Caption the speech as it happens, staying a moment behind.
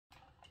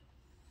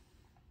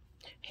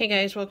Hey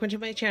guys, welcome to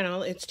my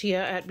channel. It's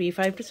Tia at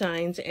B5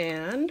 Designs,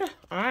 and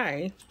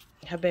I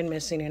have been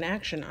missing in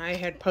action. I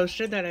had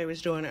posted that I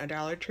was doing a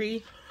Dollar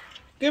Tree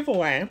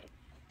giveaway,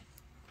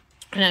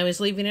 and I was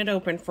leaving it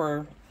open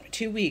for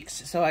 2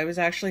 weeks. So I was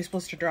actually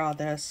supposed to draw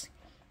this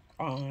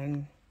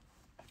on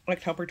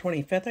October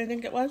 25th, I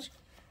think it was.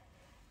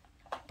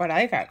 But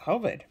I got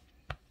COVID.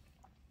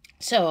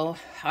 So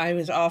I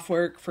was off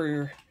work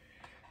for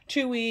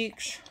 2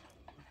 weeks.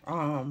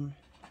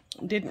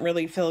 Didn't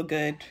really feel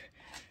good.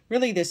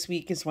 Really, this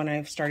week is when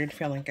I've started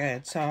feeling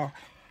good. So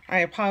I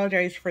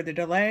apologize for the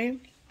delay,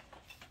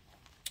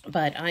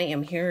 but I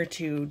am here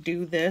to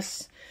do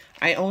this.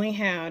 I only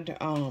had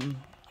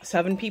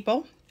 7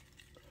 people.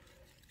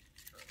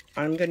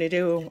 I'm going to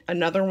do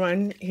another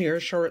one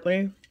here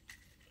shortly.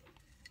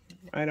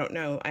 I don't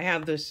know. I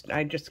have this.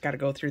 I just got to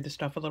go through the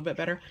stuff a little bit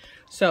better.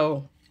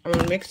 So I'm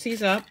going to mix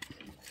these up,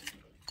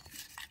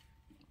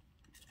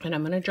 and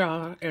I'm going to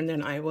draw, and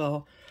then I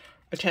will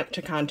attempt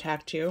to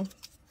contact you.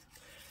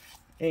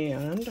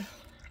 And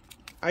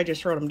I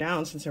just wrote them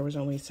down since there was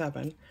only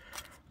 7.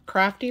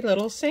 Crafty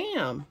Little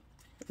Sam,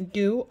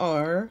 you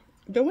are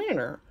the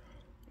winner.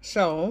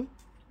 So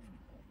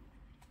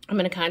I'm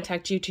going to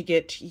contact you to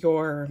get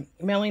your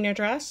mailing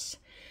address,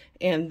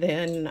 and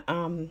then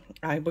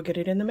I will get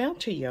it in the mail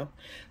to you.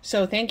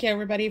 So thank you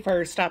everybody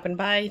for stopping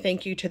by.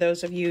 Thank you to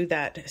those of you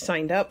that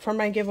signed up for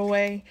my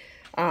giveaway.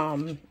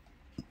 I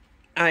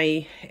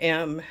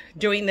am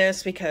doing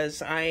this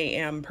because I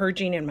am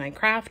purging in my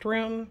craft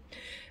room,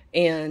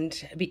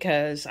 and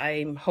because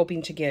I'm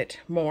hoping to get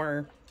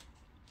more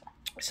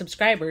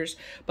subscribers.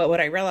 But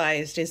what I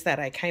realized is that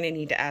I kind of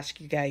need to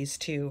ask you guys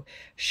to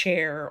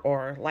share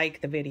or like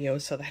the video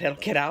so that it'll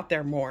get out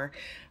there more.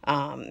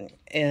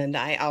 And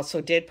I also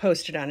did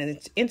post it on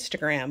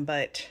Instagram,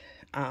 but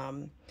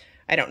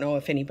I don't know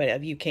if anybody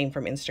of you came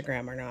from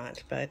Instagram or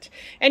not. But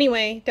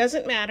anyway,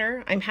 doesn't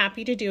matter. I'm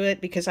happy to do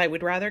it because I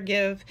would rather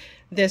give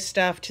this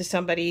stuff to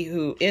somebody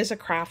who is a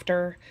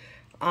crafter.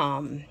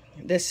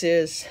 This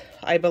is,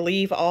 I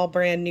believe, all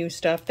brand new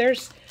stuff.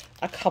 There's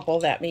a couple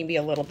that maybe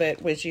a little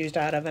bit was used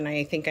out of, and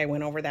I think I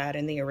went over that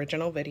in the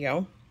original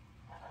video.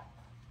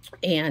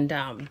 And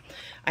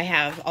I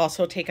have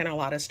also taken a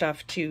lot of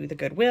stuff to the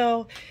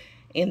Goodwill,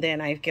 and then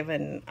I've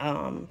given,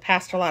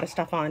 passed a lot of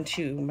stuff on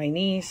to my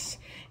niece,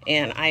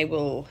 and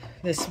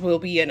this will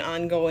be an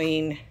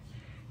ongoing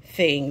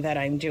thing that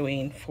I'm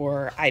doing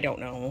for, I don't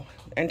know,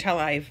 until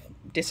I've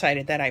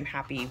decided that I'm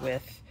happy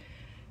with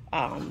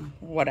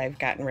what I've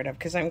gotten rid of,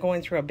 because I'm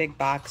going through a big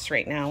box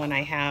right now, and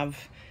I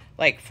have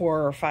like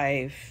 4 or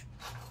 5,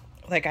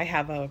 like I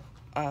have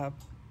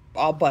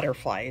all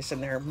butterflies,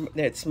 and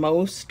it's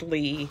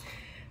mostly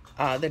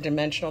the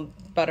dimensional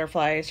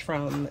butterflies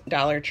from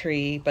Dollar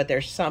Tree, but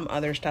there's some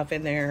other stuff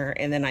in there.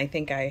 And then I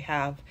think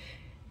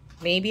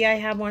maybe I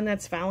have one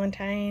that's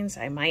Valentine's.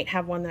 I might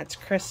have one that's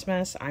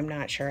Christmas. I'm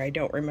not sure. I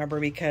don't remember,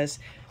 because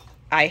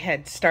I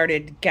had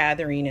started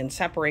gathering and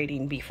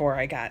separating before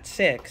I got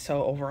sick,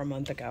 so over a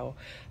month ago.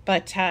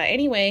 But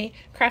anyway,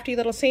 Crafty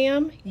Little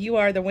Sam, you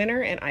are the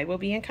winner, and I will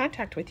be in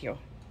contact with you.